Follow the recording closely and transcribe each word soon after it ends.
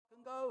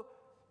go,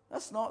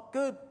 that's not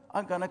good.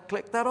 I'm going to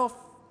click that off.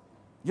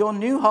 Your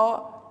new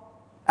heart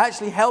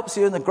actually helps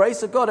you, and the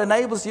grace of God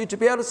enables you to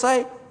be able to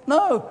say,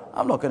 no,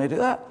 I'm not going to do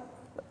that.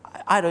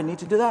 I don't need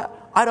to do that.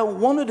 I don't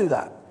want to do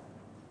that.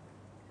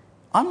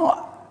 I'm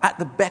not at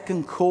the beck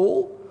and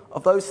call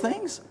of those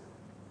things.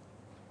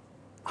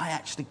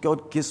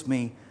 God gives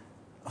me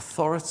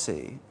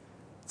authority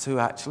to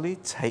actually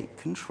take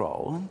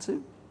control and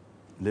to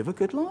live a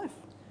good life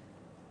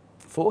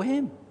for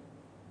Him.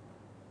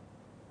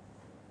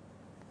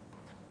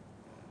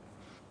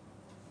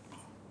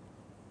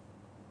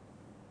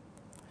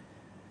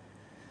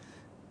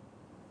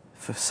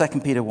 For 2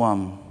 Peter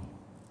 1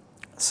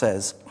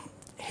 says,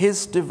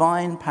 His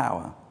divine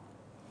power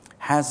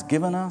has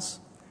given us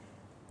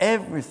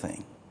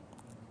everything.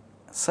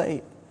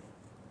 Say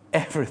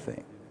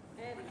everything.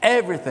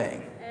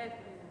 Everything.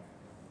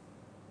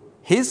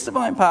 His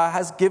divine power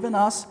has given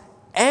us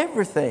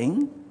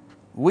everything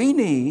we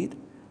need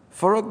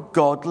for a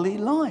godly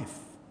life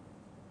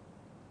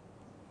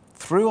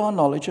through our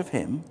knowledge of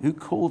Him who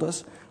called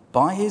us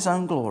by His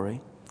own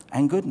glory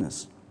and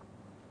goodness.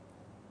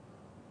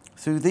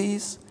 Through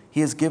these,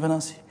 He has given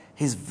us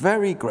His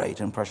very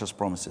great and precious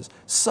promises,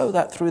 so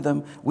that through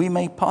them we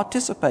may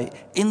participate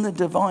in the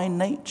divine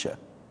nature.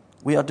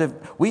 We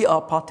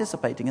are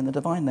participating in the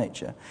divine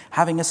nature,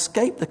 having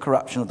escaped the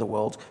corruption of the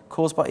world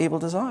caused by evil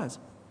desires.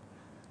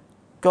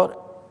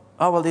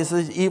 There's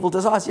these evil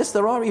desires. Yes,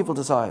 there are evil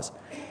desires.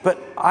 But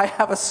I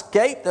have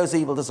escaped those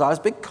evil desires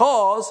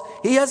because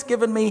He has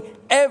given me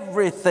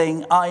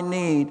everything I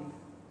need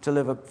to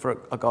live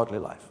for a godly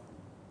life.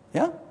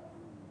 Yeah?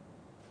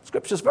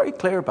 Scripture's very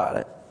clear about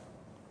it.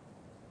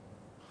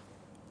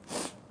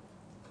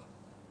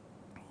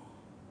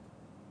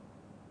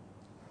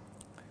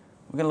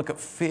 We're going to look at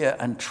fear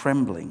and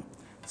trembling.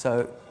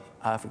 So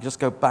if we just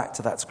go back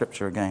to that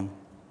scripture again.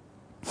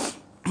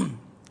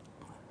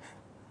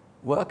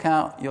 Work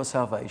out your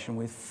salvation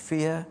with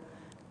fear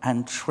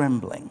and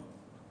trembling.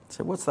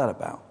 So what's that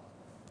about?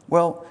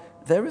 Well,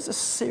 there is a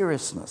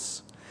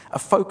seriousness, a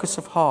focus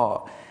of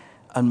heart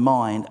and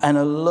mind, an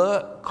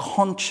alert,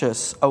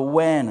 conscious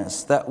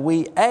awareness that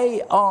we,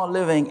 are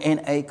living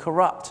in a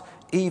corrupt,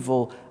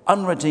 evil,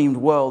 unredeemed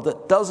world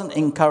that doesn't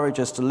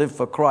encourage us to live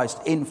for Christ,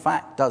 in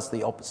fact does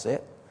the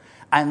opposite.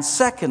 And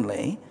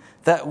secondly,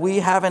 that we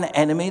have an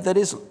enemy that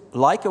is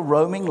like a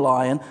roaming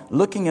lion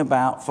looking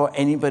about for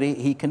anybody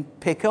he can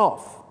pick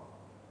off.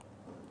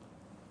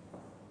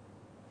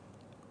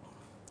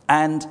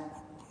 And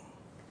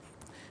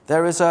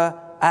there is a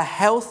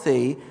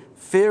healthy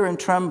fear and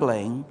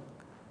trembling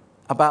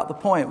about the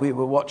point. We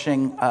were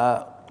watching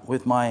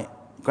with my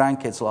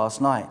grandkids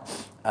last night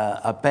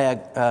a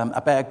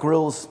Bear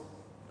Grylls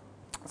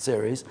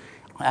series,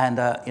 and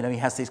he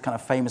has these kind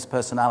of famous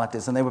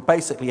personalities, and they were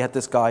basically had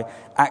this guy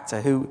actor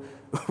who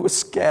was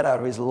scared out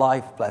of his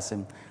life, bless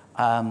him,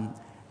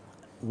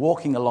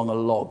 walking along a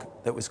log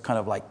that was kind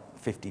of like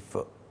 50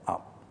 foot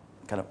up,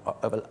 kind of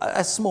over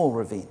a small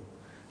ravine,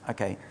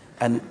 okay,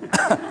 and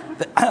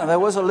there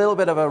was a little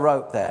bit of a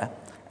rope there,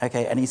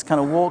 okay, and he's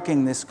kind of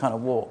walking this kind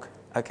of walk,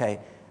 okay,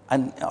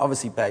 and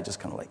obviously Bear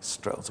just kind of like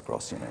strolls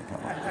across, kind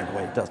of like the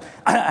way he does,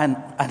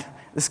 and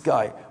this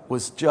guy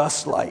was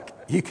just like,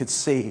 you could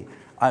see,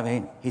 I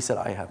mean, he said,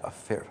 I have a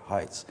fear of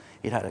heights.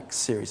 He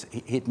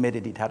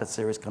admitted he'd had a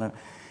serious kind of,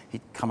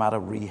 he'd come out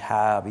of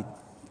rehab,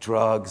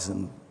 drugs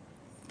and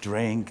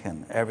drink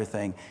and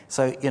everything.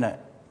 So,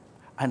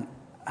 and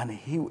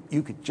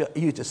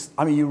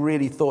you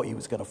really thought he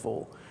was going to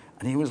fall.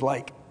 And he was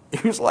like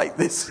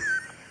this.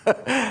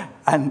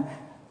 And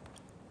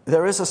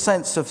there is a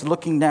sense of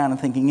looking down and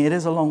thinking, it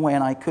is a long way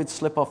and I could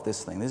slip off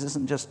this thing. This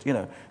isn't just,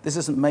 this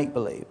isn't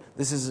make-believe.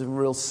 This is a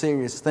real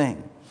serious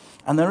thing.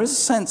 And there is a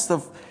sense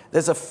of,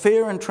 there's a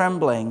fear and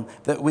trembling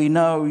that we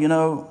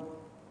know,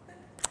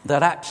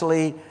 that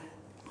actually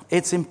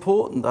it's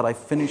important that I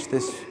finish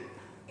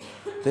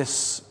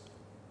this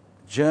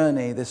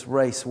journey, this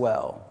race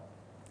well,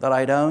 that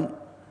I don't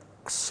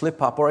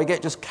slip up or I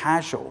get just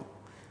casual.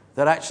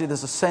 That actually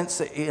there's a sense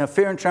that,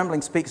 fear and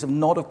trembling speaks of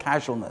not of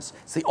casualness.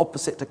 It's the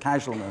opposite to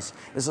casualness.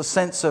 There's a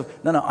sense of,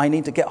 no, I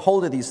need to get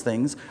hold of these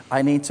things.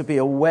 I need to be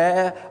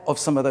aware of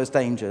some of those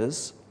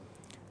dangers.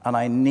 And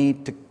I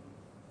need to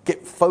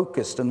get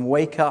focused and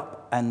wake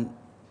up and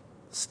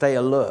stay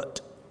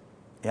alert.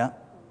 Yeah?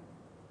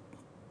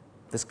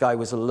 This guy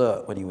was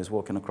alert when he was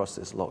walking across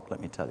this log,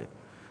 let me tell you.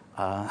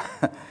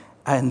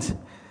 And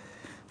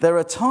there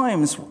are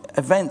times,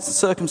 events,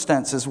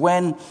 circumstances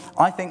when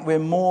I think we're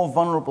more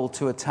vulnerable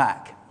to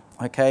attack,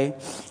 okay?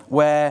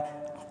 Where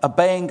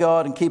obeying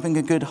God and keeping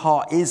a good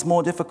heart is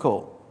more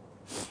difficult.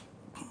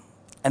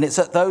 And it's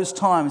at those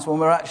times when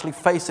we're actually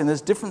facing,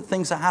 there's different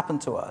things that happen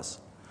to us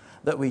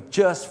that we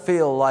just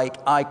feel like,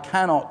 I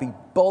cannot be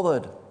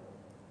bothered.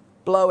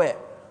 Blow it.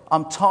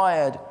 I'm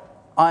tired.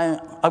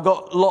 I've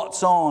got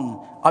lots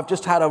on. I've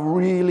just had a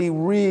really,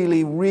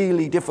 really,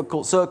 really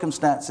difficult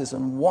circumstances,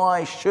 and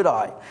why should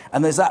I?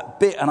 And there's that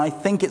bit, and I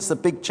think it's the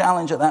big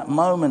challenge at that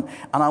moment.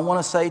 And I want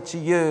to say to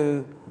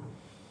you,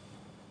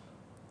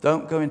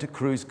 don't go into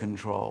cruise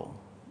control.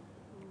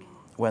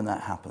 when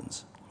that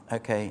happens.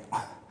 Okay,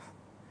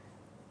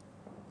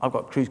 I've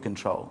got cruise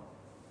control,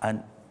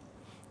 and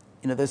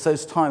there's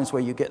those times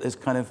where you get this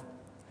kind of,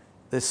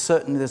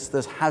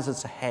 there's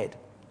hazards ahead,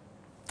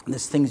 and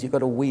there's things you've got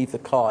to weave the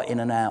car in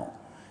and out,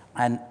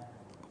 and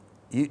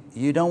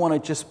you don't want to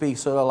just be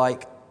sort of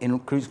like in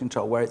cruise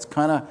control where it's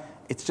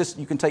just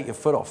you can take your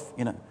foot off.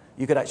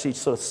 You could actually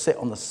sort of sit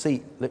on the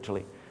seat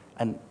literally,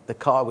 and the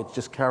car would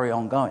just carry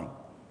on going.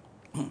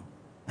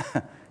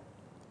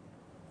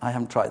 I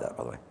haven't tried that,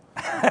 by the way.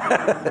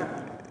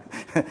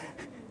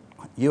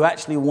 You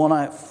actually want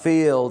to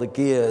feel the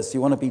gears.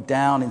 You want to be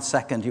down in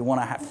second. You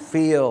want to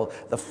feel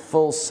the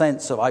full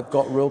sense of, I've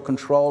got real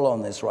control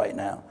on this right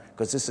now,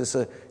 because this is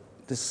a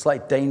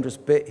slight dangerous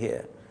bit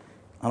here.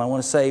 And I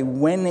want to say,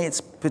 when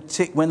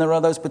there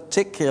are those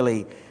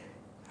particularly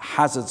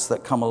hazards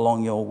that come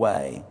along your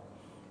way,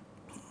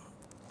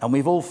 and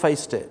we've all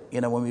faced it,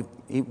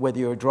 whether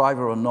you're a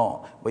driver or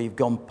not, where you've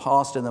gone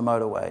past in the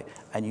motorway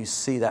and you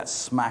see that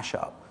smash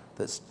up,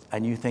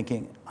 and you're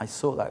thinking, I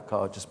saw that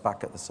car just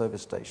back at the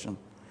service station,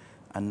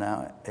 and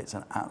now it's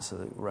an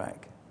absolute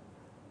wreck.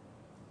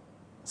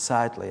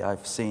 Sadly,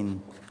 I've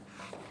seen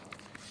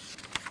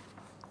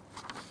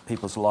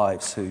people's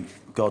lives who,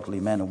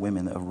 godly men and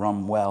women that have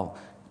run well,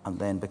 and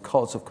then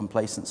because of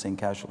complacency and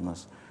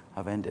casualness,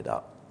 have ended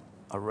up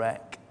a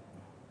wreck.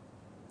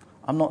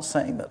 I'm not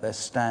saying that their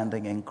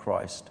standing in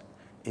Christ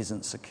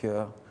isn't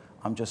secure.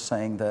 I'm just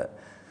saying that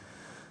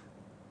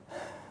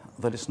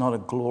it's not a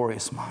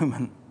glorious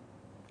moment.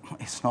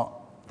 It's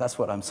not. That's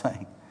what I'm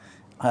saying.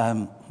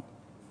 And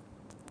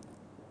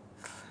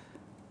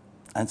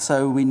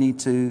so we need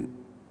to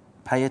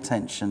pay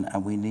attention,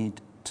 and we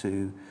need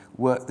to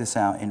work this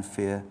out in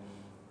fear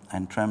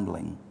and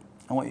trembling.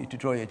 I want you to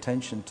draw your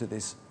attention to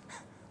this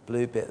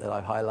blue bit that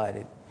I've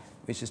highlighted,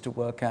 which is to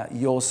work out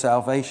your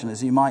salvation.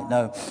 As you might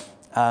know,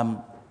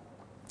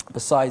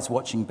 besides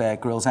watching Bear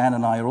Grylls, Anne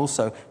and I are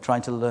also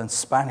trying to learn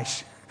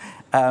Spanish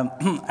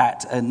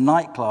at a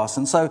night class.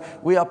 And so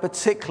we are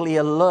particularly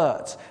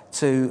alert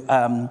to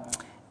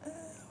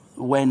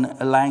when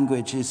a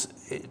language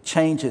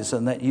changes,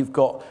 and that you've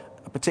got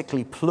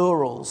particularly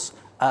plurals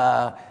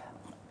and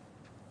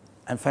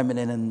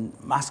feminine and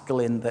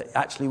masculine that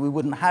actually we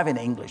wouldn't have in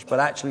English. But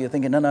actually you're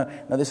thinking, no,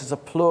 this is a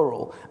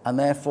plural, and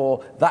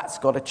therefore that's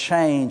got to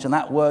change. And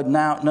that word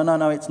now,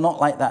 no, it's not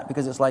like that,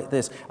 because it's like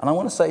this. And I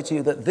want to say to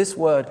you that this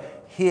word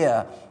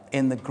here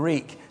in the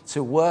Greek,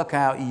 to work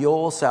out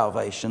your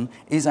salvation,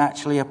 is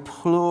actually a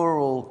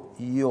plural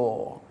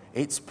your.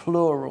 It's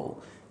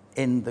plural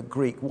in the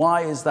Greek.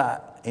 Why is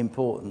that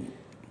important?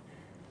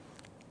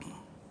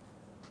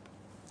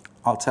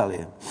 I'll tell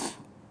you.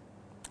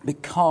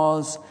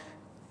 Because,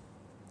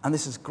 and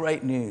this is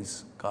great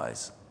news,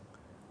 guys,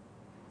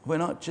 we're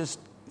not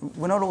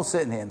all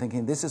sitting here and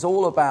thinking this is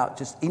all about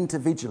just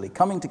individually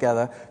coming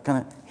together,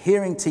 kind of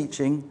hearing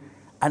teaching,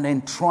 and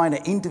then trying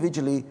to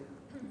individually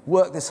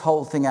work this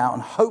whole thing out,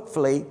 and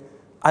hopefully,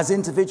 as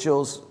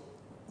individuals,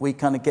 we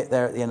kind of get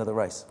there at the end of the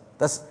race.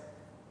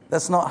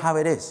 That's not how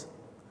it is.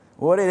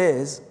 What it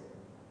is,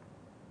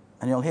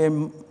 and you'll hear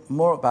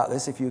more about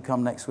this if you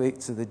come next week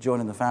to the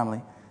Joining the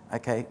Family,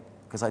 okay,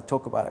 because I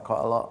talk about it quite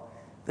a lot.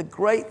 The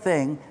great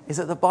thing is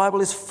that the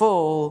Bible is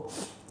full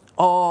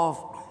of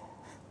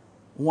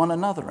one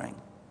anothering.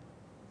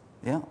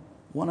 Yeah,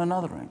 one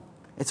anothering.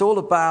 It's all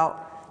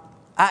about,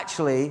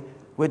 actually,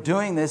 we're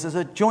doing this as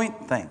a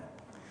joint thing.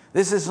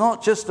 This is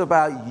not just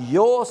about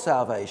your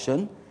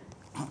salvation.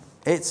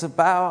 It's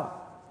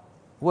about,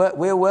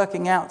 we're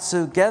working out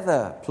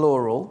together,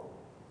 plural,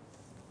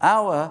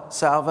 our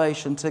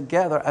salvation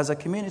together as a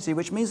community,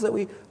 which means that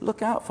we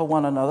look out for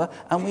one another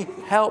and we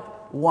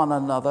help one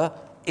another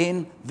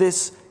in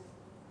this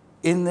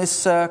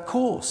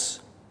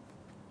course.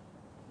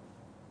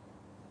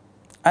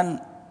 And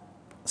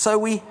so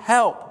we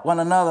help one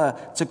another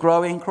to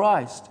grow in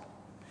Christ.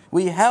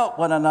 We help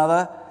one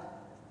another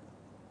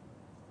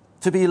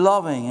to be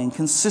loving and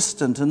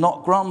consistent and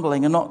not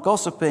grumbling and not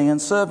gossiping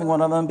and serving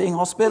one another and being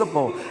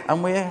hospitable.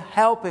 And we're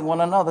helping one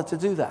another to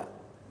do that.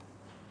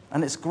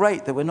 And it's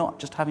great that we're not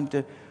just having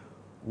to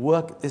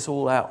work this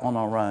all out on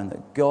our own,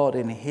 that God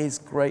in his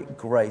great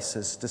grace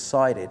has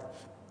decided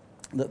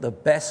that the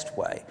best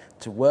way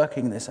to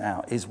working this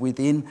out is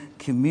within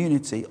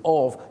community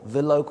of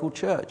the local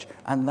church.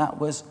 And that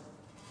was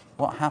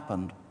what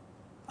happened.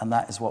 And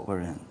that is what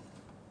we're in.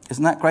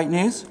 Isn't that great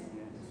news?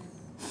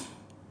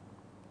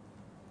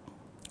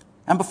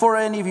 And before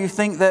any of you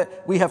think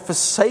that we have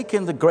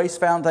forsaken the grace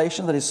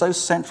foundation that is so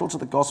central to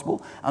the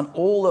gospel and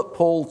all that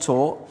Paul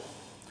taught,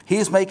 he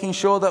is making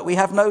sure that we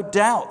have no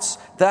doubts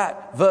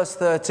that, verse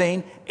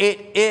 13,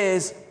 it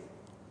is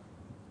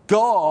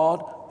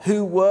God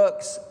who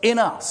works in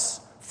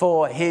us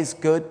for his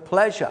good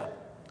pleasure.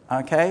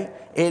 Okay?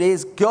 It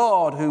is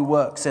God who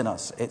works in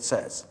us, it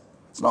says.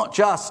 It's not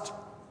just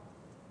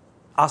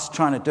us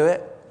trying to do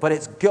it, but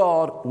it's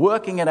God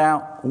working it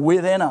out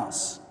within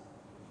us.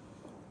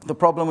 The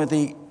problem with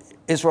the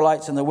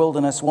Israelites in the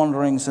wilderness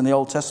wanderings in the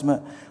Old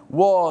Testament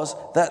was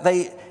that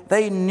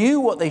They knew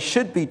what they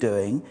should be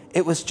doing.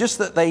 It was just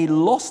that they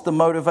lost the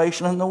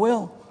motivation and the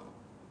will.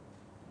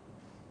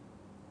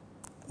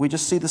 We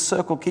just see the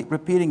circle keep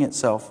repeating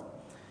itself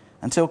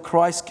until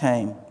Christ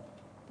came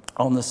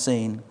on the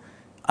scene.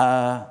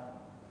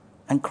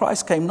 And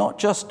Christ came not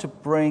just to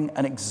bring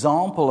an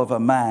example of a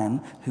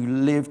man who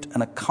lived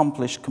and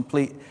accomplished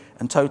complete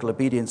and total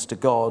obedience to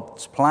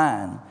God's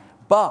plan,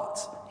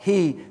 but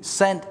he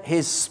sent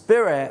his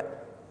Spirit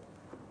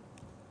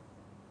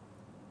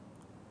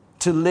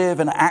to live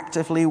and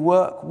actively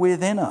work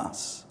within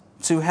us,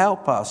 to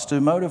help us,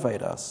 to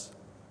motivate us.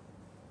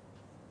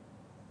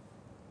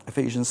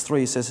 Ephesians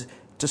 3 says,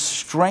 to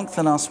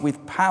strengthen us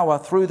with power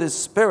through the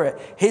Spirit,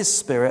 his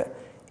Spirit,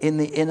 in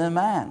the inner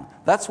man.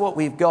 That's what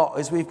we've got,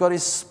 is we've got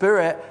his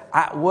Spirit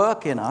at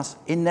work in us,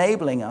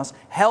 enabling us,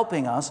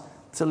 helping us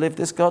to live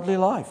this godly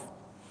life.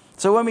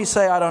 So when we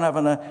say, I don't have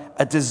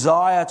a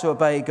desire to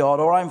obey God,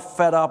 or I'm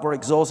fed up or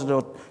exhausted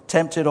or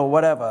tempted or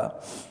whatever,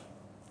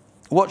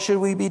 what should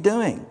we be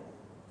doing?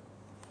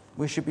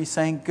 We should be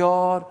saying,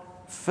 God,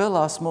 fill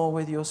us more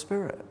with your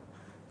Spirit.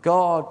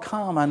 God,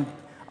 come, and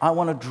I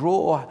want to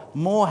draw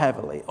more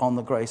heavily on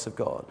the grace of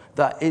God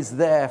that is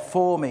there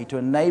for me to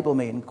enable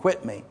me and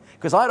equip me.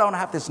 Because I don't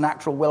have this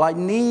natural will. I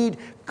need,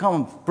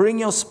 come, bring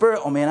your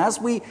Spirit on me. And as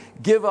we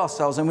give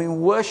ourselves and we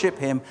worship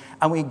him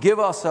and we give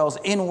ourselves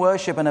in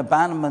worship and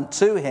abandonment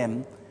to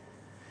him,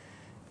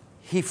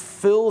 he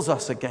fills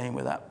us again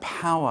with that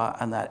power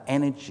and that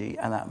energy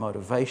and that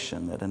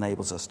motivation that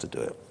enables us to do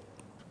it.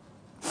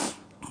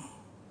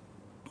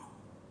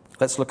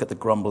 Let's look at the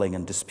grumbling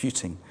and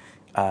disputing,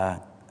 and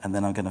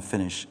then I'm going to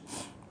finish.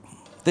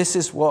 This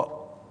is what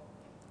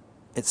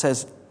it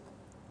says: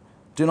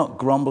 do not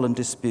grumble and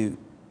dispute.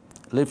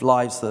 Live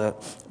lives that are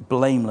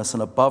blameless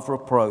and above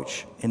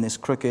reproach in this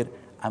crooked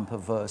and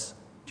perverse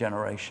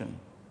generation.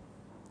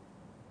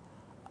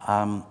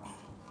 And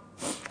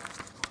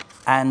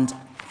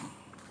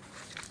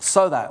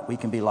so that we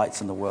can be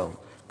lights in the world.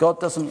 God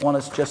doesn't want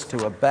us just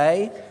to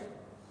obey,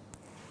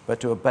 but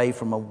to obey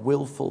from a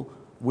willful,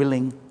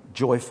 willing,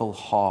 joyful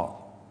heart.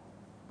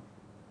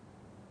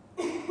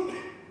 You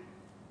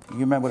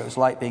remember what it was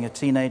like being a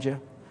teenager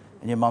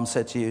and your mum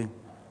said to you,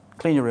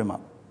 clean your room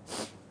up.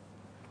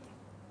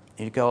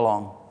 You go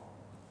along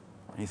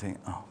and you think,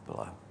 oh,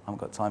 below, I haven't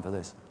got time for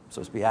this. I'm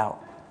supposed to be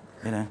out,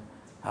 you know.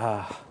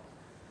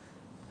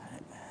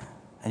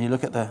 And you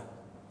look at the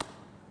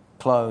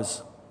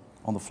clothes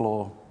on the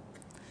floor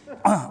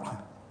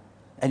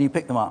and you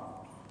pick them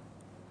up.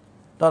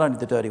 Not only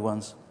the dirty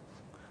ones,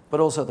 but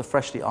also the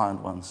freshly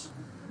ironed ones.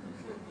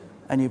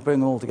 And you bring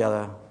them all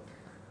together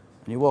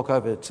and you walk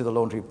over to the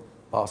laundry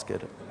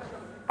basket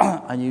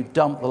and you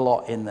dump the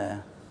lot in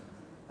there.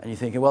 And you're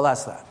thinking, well,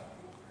 that's that.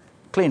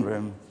 Clean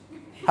room.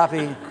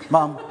 Happy,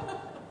 mum.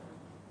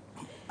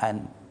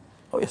 And,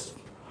 oh yes,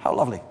 how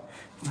lovely.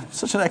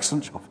 Such an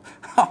excellent job.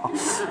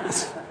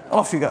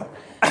 Off you go.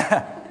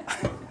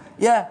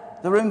 Yeah,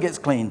 the room gets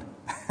cleaned.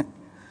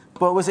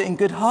 But was it in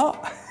good heart?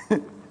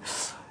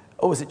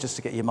 Or was it just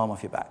to get your mum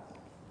off your back?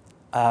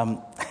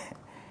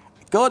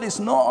 God is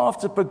not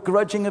after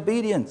begrudging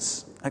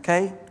obedience,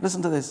 okay?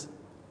 Listen to this.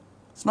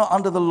 It's not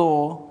under the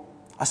law.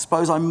 I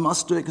suppose I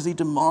must do it because he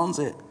demands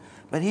it.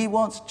 But he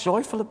wants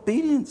joyful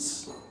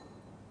obedience.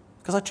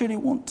 Because I truly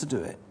want to do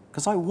it.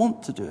 Because I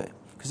want to do it.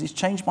 Because he's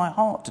changed my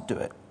heart to do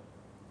it.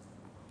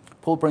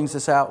 Paul brings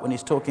this out when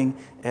he's talking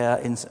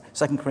in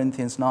 2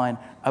 Corinthians 9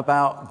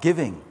 about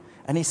giving.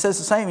 And he says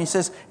the same. He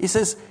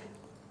says,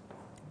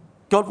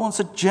 God wants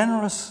a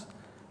generous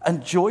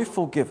and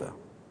joyful giver.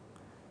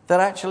 That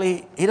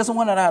actually, he doesn't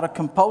want it out of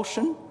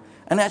compulsion.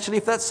 And actually,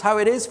 if that's how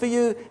it is for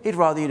you, he'd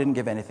rather you didn't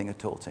give anything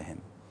at all to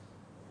him.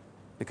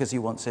 Because he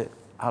wants it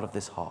out of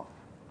this heart.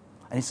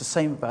 And it's the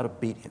same about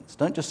obedience.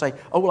 Don't just say,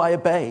 oh, well, I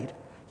obeyed.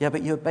 Yeah,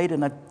 but you obeyed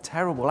in a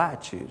terrible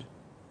attitude.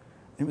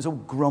 It was all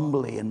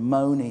grumbly and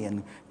moany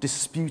and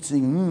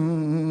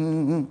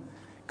disputing.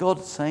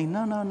 God's saying,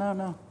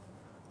 no.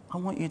 I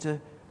want you to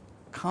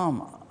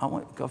come. I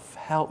want God,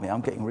 help me.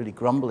 I'm getting really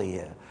grumbly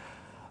here.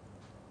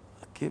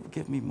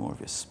 Give me more of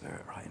your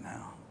Spirit right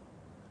now.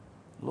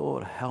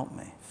 Lord, help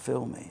me.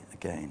 Fill me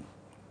again.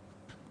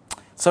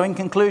 So in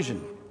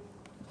conclusion,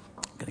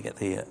 I'm going to get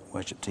the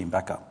worship team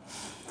back up.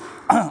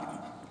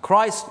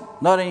 Christ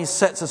not only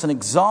sets us an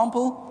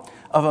example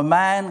of a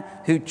man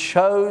who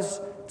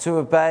chose to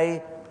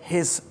obey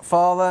his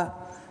Father,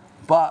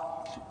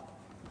 but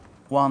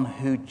one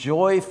who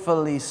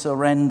joyfully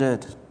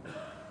surrendered.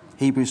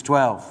 Hebrews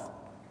 12.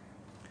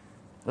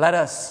 Let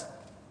us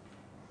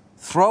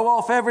throw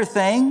off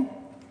everything.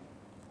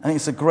 I think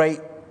it's a great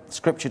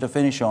scripture to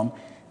finish on.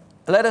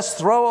 Let us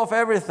throw off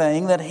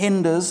everything that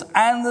hinders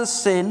and the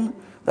sin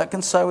that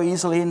can so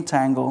easily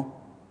entangle.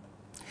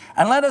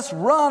 And let us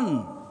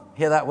run.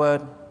 Hear that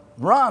word?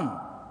 Run.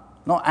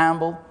 Not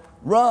amble.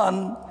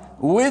 Run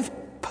with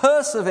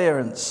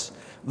perseverance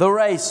the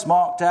race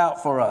marked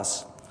out for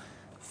us,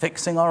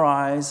 fixing our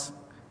eyes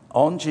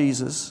on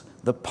Jesus,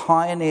 the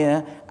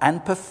pioneer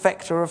and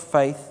perfecter of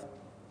faith,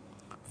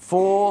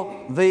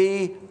 for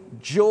the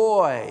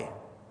joy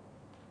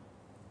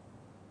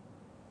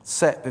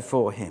set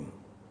before him.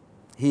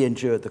 He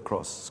endured the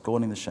cross,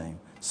 scorning the shame,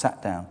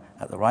 sat down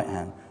at the right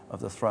hand of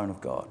the throne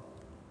of God.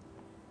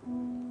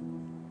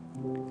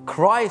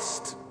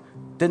 Christ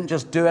didn't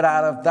just do it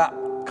out of that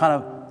kind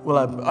of,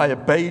 well, I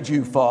obeyed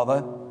you,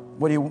 Father.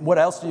 What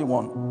else do you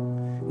want?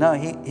 No,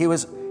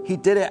 he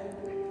did it,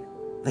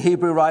 the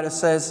Hebrew writer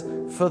says,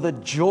 for the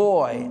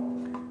joy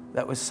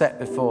that was set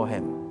before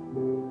him.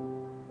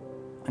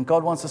 And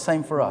God wants the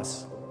same for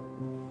us.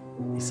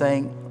 He's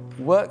saying,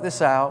 work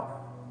this out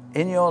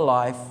in your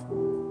life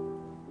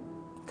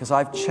because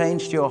I've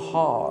changed your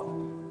heart.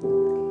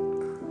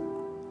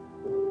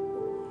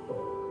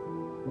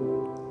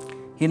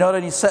 He not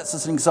only sets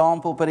us an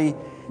example, but he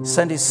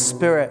sent his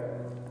Spirit.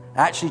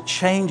 Actually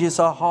changes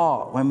our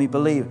heart when we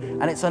believe.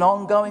 And it's an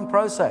ongoing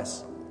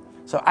process.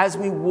 So as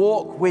we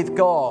walk with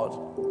God,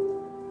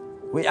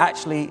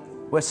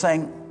 we're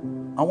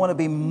saying, I want to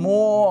be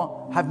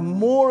have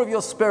more of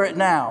your Spirit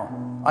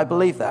now. I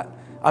believe that.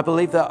 I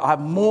believe that I have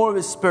more of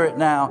his Spirit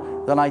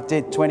now than I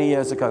did 20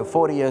 years ago,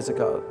 40 years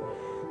ago.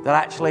 That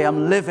actually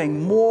I'm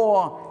living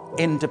more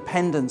in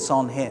dependence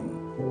on him.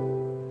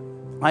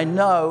 I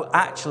know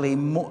actually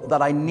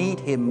that I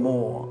need him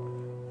more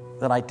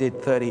than I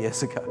did 30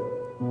 years ago.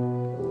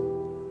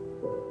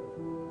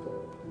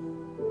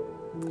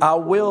 Our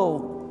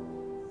will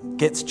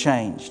gets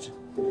changed.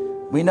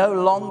 We no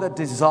longer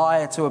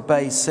desire to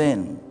obey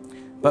sin,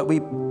 but we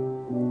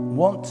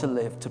want to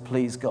live to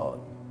please God.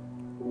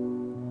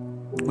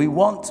 We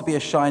want to be a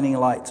shining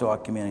light to our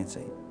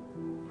community.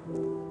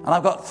 And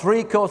I've got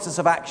 3 courses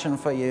of action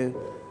for you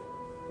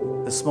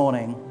this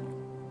morning.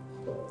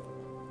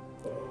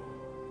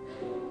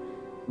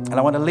 And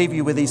I want to leave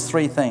you with these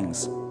 3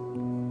 things.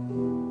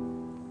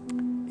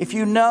 If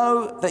you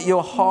know that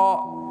your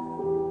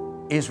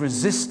heart is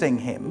resisting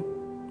him,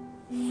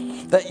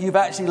 that you've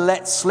actually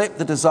let slip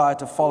the desire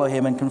to follow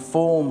him and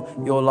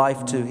conform your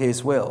life to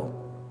his will,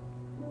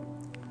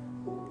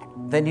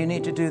 then you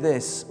need to do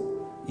this.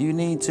 You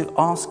need to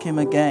ask him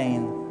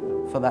again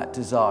for that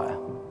desire.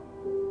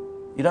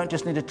 You don't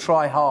just need to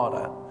try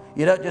harder.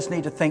 You don't just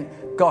need to think,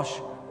 gosh,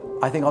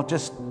 I think I'll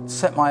just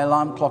set my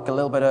alarm clock a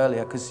little bit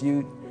earlier, because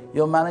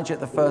you'll manage it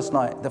the first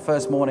night, the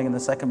first morning and the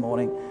second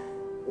morning,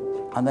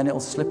 and then it'll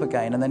slip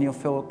again, and then you'll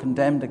feel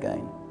condemned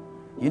again.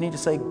 You need to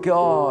say,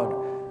 God,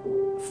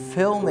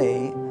 fill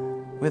me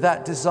with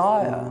that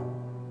desire,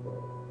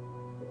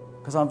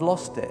 because I've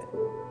lost it.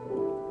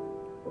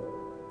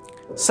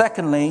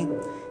 Secondly,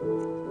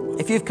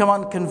 if you've come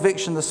under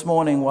conviction this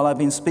morning while I've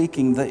been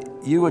speaking that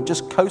you are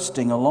just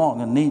coasting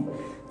along and need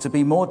to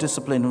be more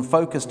disciplined and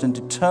focused and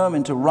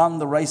determined to run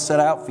the race set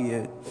out for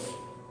you,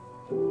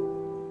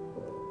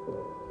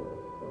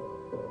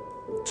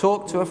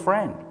 talk to a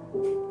friend.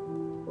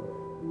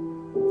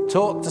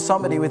 Talk to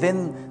somebody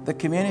within the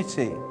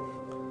community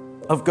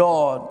of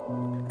God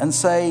and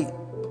say,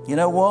 you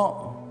know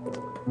what?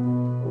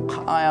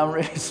 I am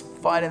really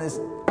finding this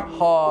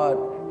hard.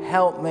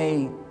 Help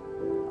me.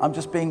 I'm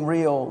just being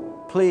real.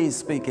 Please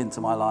speak into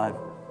my life.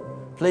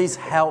 Please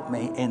help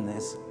me in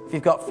this. If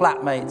you've got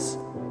flatmates,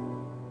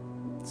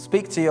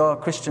 speak to your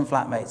Christian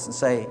flatmates and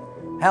say,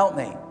 help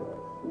me.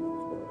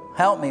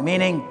 Help me,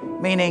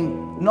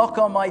 meaning knock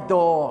on my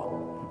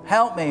door.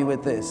 Help me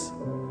with this.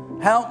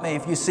 Help me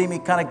if you see me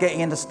kind of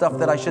getting into stuff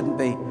that I shouldn't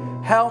be.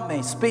 Help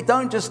me. Speak.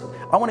 Don't just,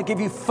 I want to give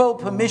you full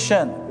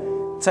permission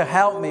to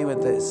help me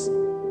with this.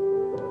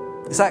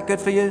 Is that good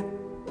for you?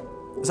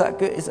 Is that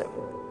good? Is it?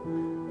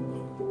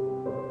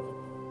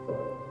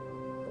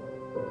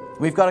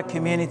 We've got a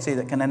community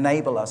that can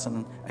enable us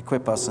and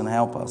equip us and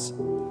help us.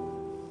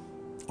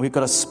 We've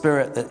got a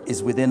spirit that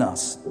is within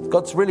us.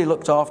 God's really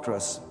looked after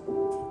us.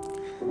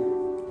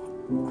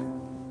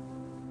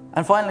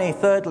 And finally,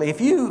 thirdly, if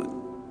you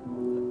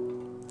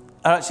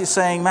are actually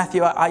saying,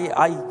 Matthew,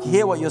 I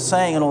hear what you're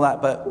saying and all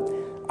that, but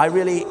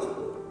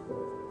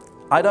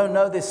I don't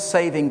know this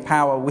saving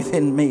power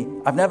within me.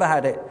 I've never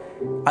had it.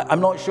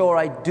 I'm not sure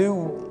I do.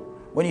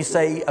 When you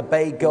say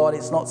obey God,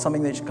 it's not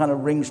something that kind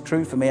of rings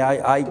true for me.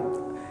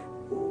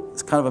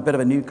 It's kind of a bit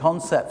of a new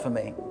concept for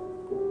me.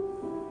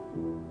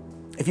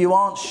 If you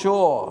aren't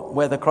sure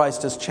whether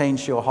Christ has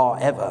changed your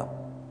heart ever,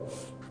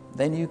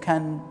 then you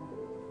can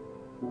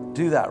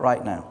do that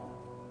right now.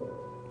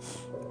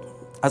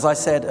 As I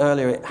said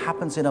earlier, it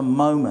happens in a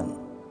moment.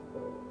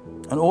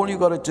 And all you've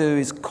got to do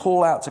is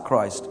call out to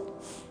Christ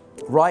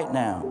right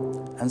now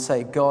and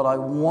say, God, I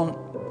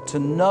want to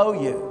know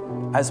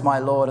you as my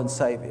Lord and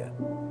Savior.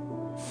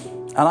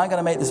 And I'm going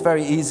to make this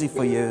very easy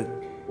for you.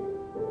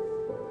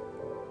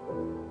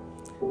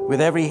 With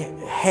every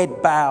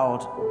head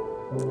bowed,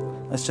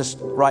 let's just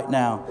right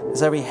now,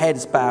 as every head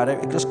is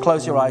bowed, just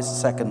close your eyes a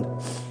second.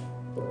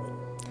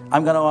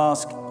 I'm going to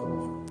ask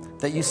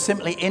that you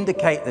simply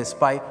indicate this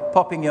by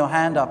popping your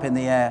hand up in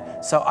the air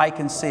so I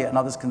can see it and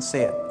others can see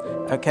it.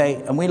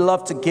 Okay? And we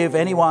love to give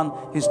anyone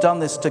who's done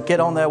this to get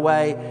on their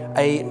way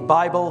a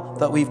Bible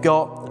that we've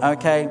got.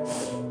 Okay?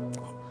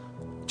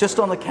 Just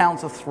on the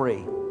count of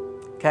 3.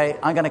 Okay?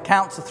 I'm going to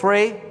count to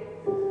 3.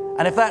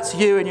 And if that's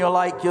you and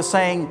you're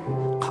saying,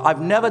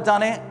 I've never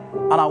done it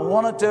and I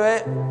want to do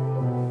it,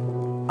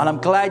 And I'm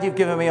glad you've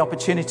given me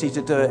opportunity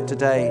to do it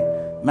today,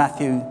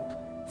 Matthew,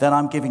 then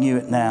I'm giving you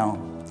it now.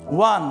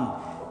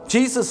 1,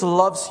 Jesus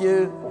loves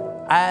you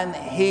and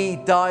he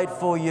died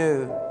for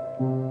you.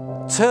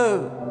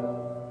 2,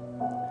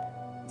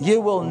 you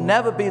will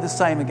never be the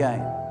same again.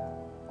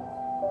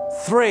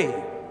 3,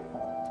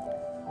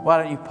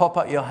 why don't you pop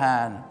up your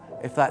hand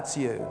if that's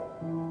you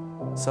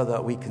so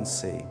that we can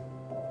see.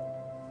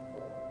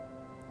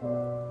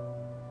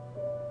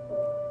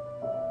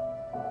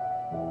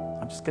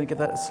 I'm just going to give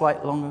that a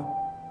slight longer.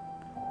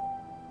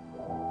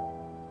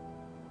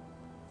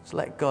 Just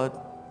let God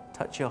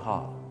touch your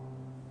heart.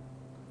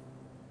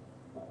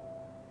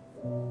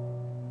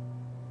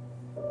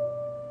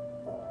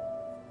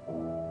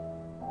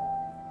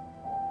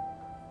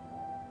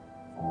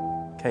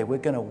 Okay, we're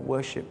going to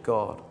worship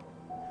God.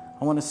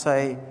 I want to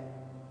say,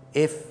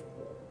 if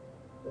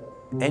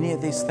any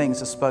of these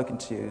things are spoken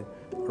to you,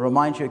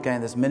 remind you again,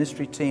 there's a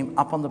ministry team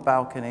up on the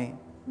balcony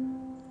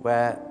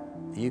where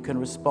you can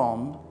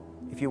respond.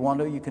 If you want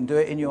to, you can do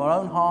it in your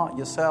own heart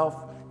yourself.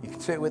 You can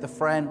do it with a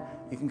friend.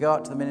 You can go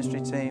out to the ministry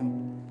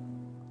team.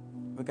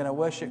 We're going to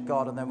worship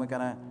God and then we're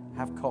going to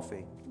have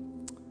coffee.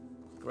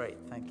 Great,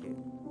 thank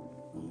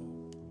you.